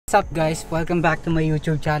What's up guys? Welcome back to my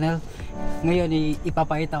YouTube channel. Ngayon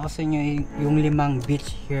ipapakita ko sa inyo yung 5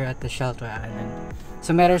 beach here at the Shelter Island.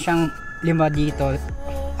 So meron siyang 5 dito.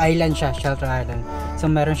 Island siya, Shelter Island.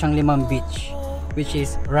 So meron siyang 5 beach, which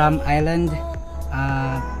is Ram Island,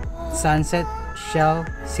 Sunset, Shell,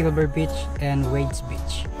 Silver Beach, and Wade's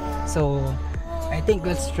Beach. So I think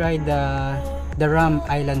let's try the Ram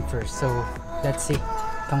Island first. So let's see.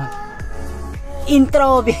 Come on.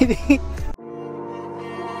 Intro, baby.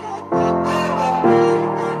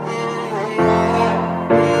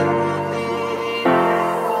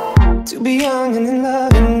 To be young and in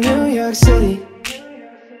love in New York City,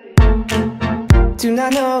 to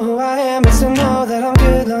not know who I am but still know that I'm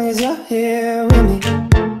good long as you're here with me.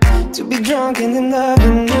 To be drunk and in love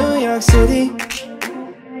in New York City,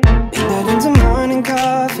 and that into morning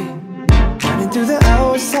coffee, running through the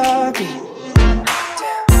hours talking.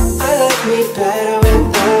 I like me better when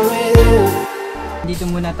I'm with you. Dito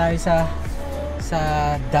muna tayo sa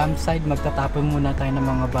dam side. Magtatapon muna tayo ng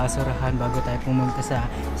mga basurahan bago tayo pumunta sa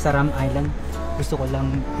Ram Island. Gusto ko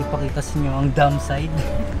lang ipakita sa inyo ang dam side.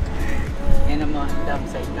 Yan ang mga dam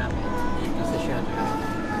side namin dito sa Shelter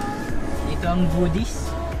Island. Dito ang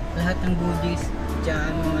goodies, lahat ng goodies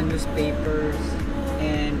dyan, mga newspapers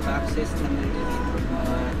and boxes na maliliit or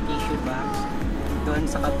mga tissue bags. Doon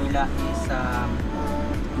sa kabila is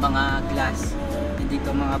mga glass, and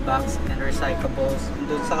dito mga bags and recyclables, and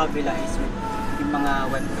doon sa kabila is yung mga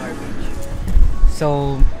wet garbage.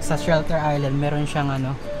 So sa Shelter Island meron siyang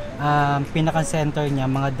pinaka-center niya,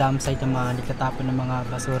 mga dam site ng mga nagtatapon ng mga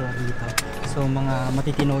basura dito. So mga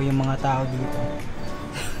matitino yung mga tao dito.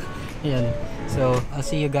 Ayan. So I'll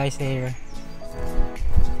see you guys here.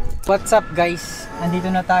 What's up guys? Andito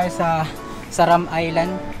na tayo sa Ram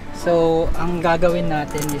Island. So ang gagawin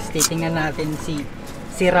natin is titingnan natin si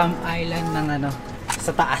Ram Island ng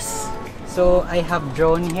sa taas. So I have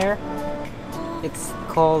drone here. It's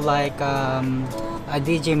called like a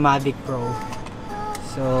DJ Mavic Pro.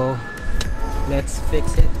 So let's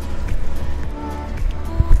fix it.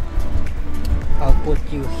 I'll put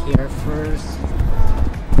you here first.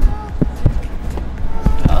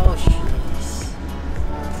 Oh jeez.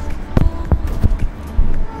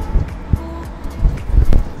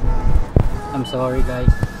 I'm sorry guys.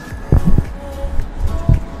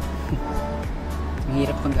 Ang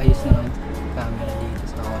hirap mag-ayos ng camera dito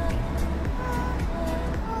sa hotel.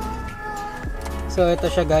 So ito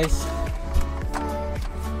siya guys,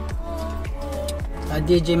 a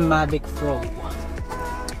DJ Mavic Pro.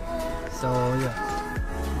 So yun,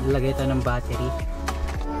 ilagay ito ng battery.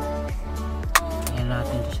 Ayan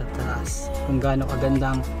natin siya taas kung gaano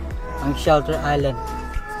kaganda ang Shelter Island.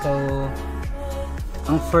 So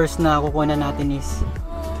ang first na kukunan natin is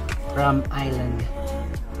Ram Island,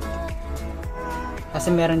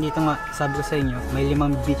 kasi meron dito nga, sabi ko sa inyo, may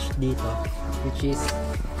 5 beach dito, which is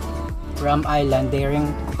Ram Island, Daring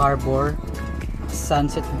Harbor,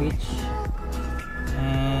 Sunset Beach,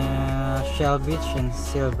 Shell Beach, and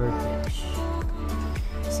Silver Beach.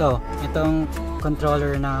 So itong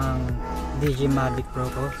controller ng DJ Mavic Pro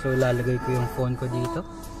ko, so lalagay ko yung phone ko dito.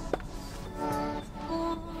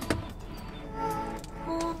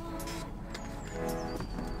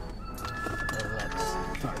 Let's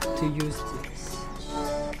start to use this.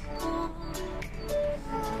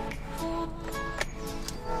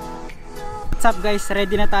 What's up guys,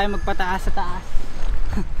 ready na tayo magpataas sa taas.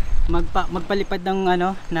 Magpalipad ng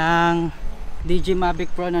ng DJ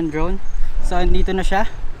Mavic Pro ng drone. So andito na siya,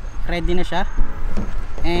 ready na siya,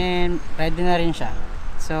 and ready na rin siya.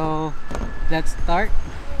 So let's start.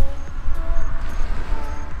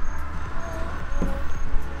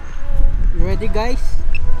 You ready guys?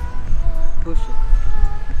 Push it.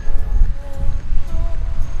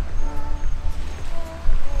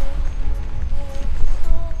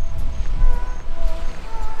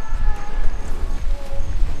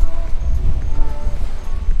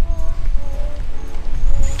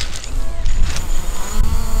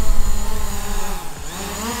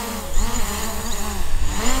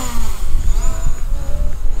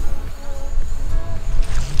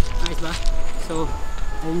 So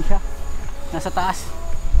ayun siya, nasa taas.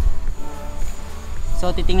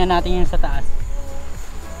 So titingnan natin yung sa taas.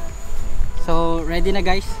 So ready na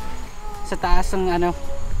guys, sa taas ng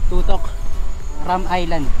tutok Ram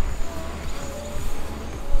Island.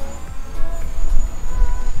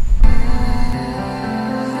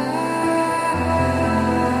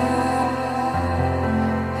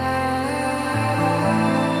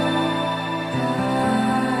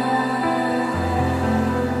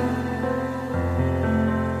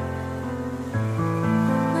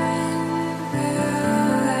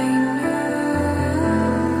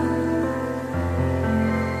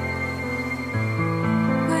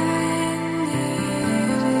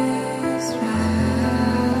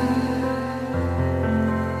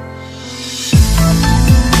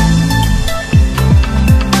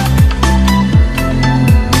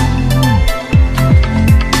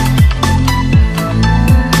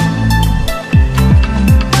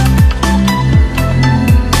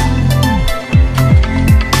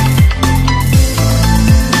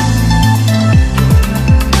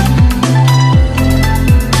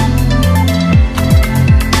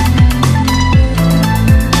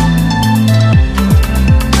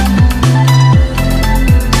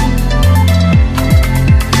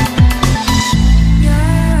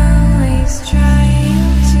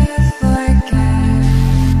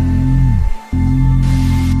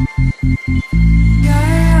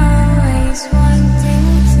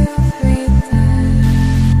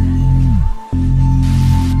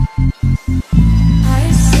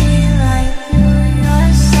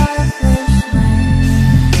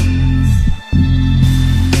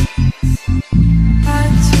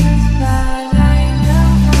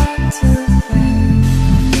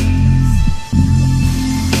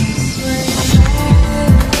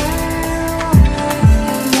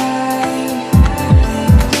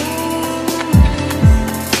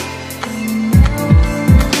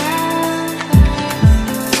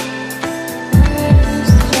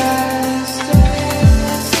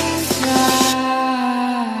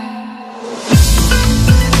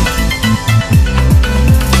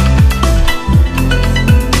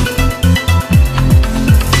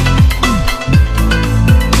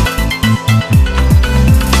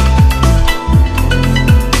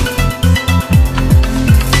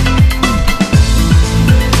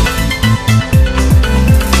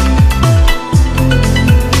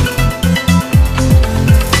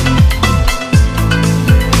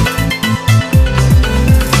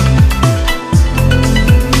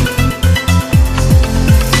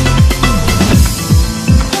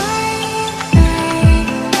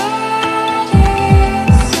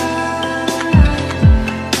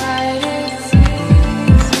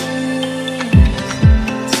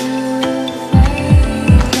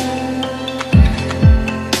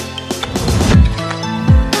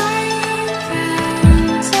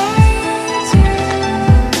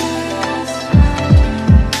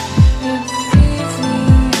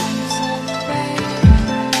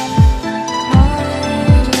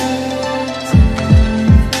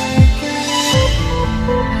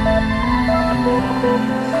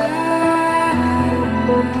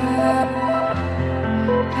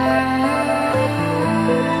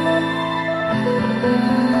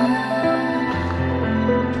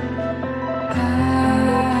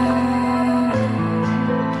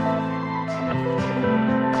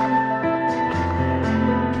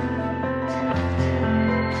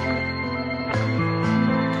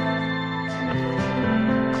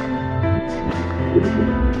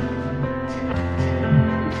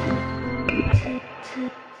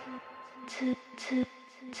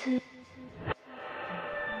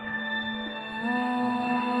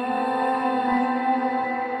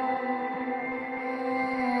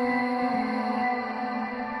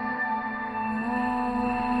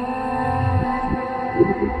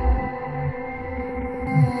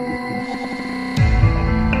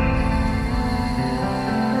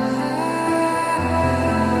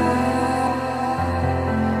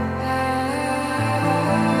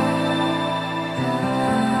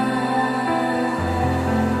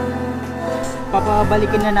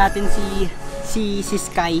 Papabalikin na natin si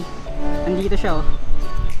Sky. Andito siya oh.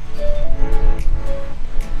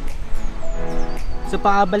 So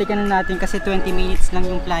papabalikan na natin kasi 20 minutes lang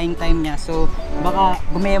yung flying time niya. So baka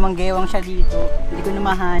gumewang-gewang siya dito. Hindi ko na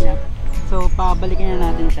mahanap. So papabalikan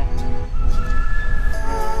na natin siya.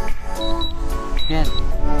 Yan.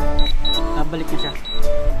 Babalik na siya.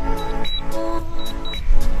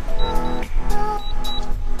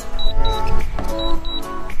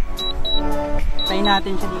 Tayin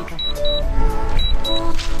natin siya dito.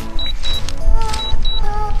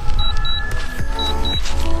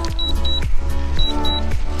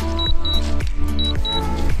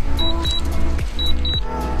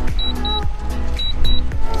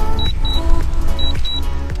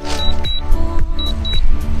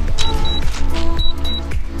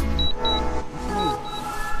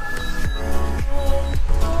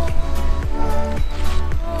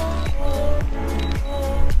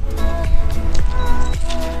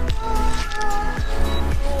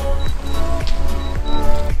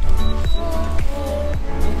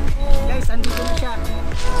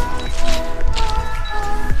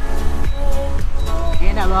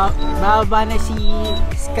 Bababa na si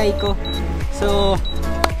Sky ko. So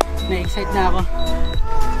na-excite na ako.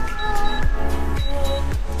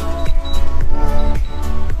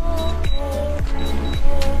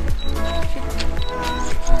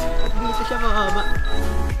 Dito siya bababa.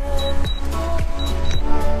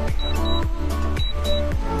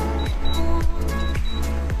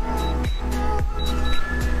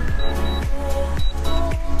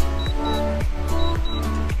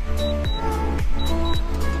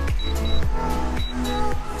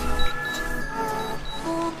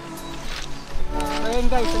 Ayan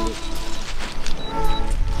guys,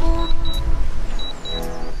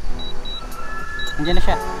 nandiyan na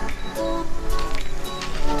siya.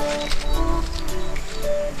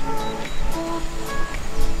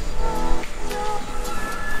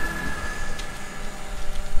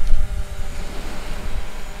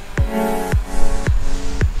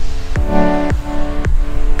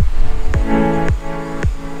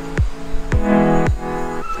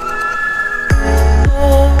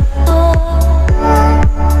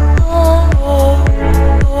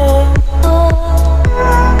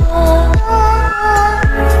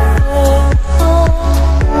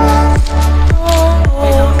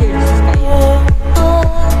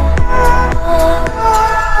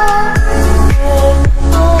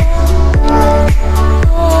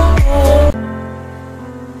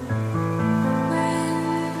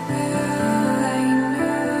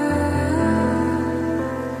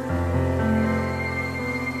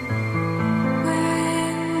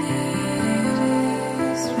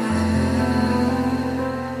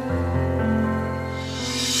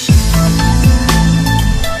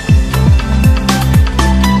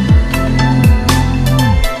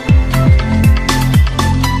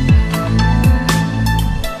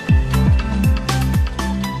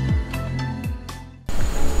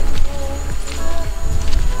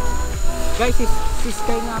 Guys, si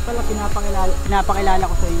Sky nga pala, pinapakilala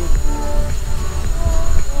ko sa inyo.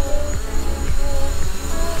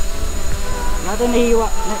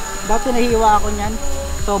 Dati nahiwa ako niyan.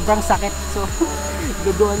 Sobrang sakit. So,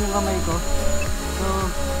 duguan yung kamay ko. So,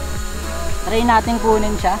 try natin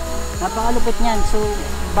kunin siya. Napakalupit niyan. So,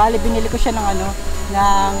 bali binili ko siya ng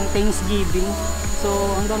ng Thanksgiving. So,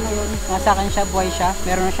 hanggang ngayon, nasa akin siya, buhay siya.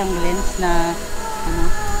 Meron na siyang lens na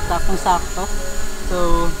saktong-sakto.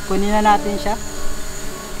 So, kunin na natin siya.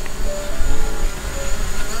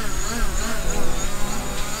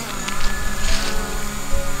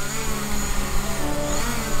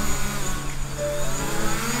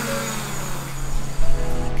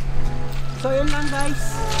 So, yun lang guys.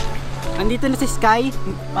 Andito na si Sky.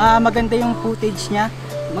 Maganda yung footage niya.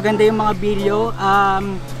 Maganda yung mga video.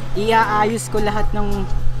 Iaayos ko lahat ng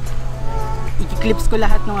i-clips ko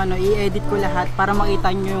lahat ng i-edit ko lahat para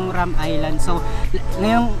makita nyo yung Ram Island. So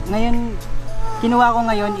ngayon kinuha ko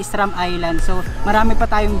ngayon is Ram Island. So marami pa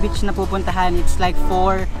tayong beach na pupuntahan. It's like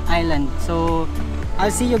 4 island. So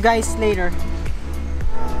I'll see you guys later.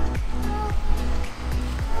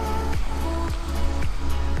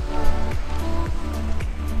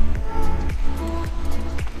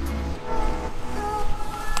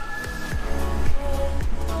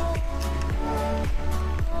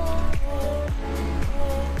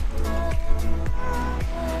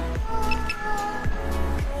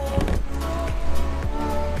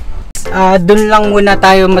 dun lang muna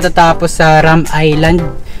tayo matatapos sa Ram Island.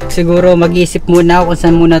 Siguro mag-isip muna kung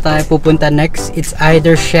saan muna tayo pupunta next. It's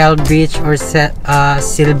either Shell Beach or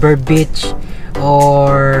Silver Beach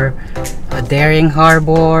or Daring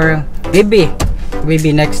Harbor. Maybe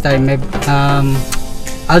next time.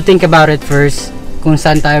 I'll think about it first kung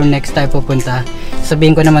saan tayo next time pupunta.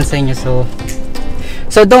 Sabihin ko naman sa inyo.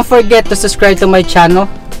 So don't forget to subscribe to my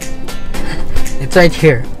channel. It's right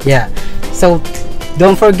here. Yeah. So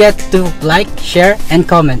don't forget to like, share, and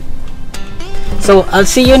comment. So I'll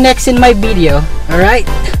see you next in my video. Alright?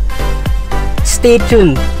 Stay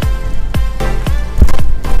tuned.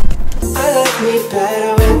 I like me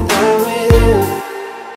better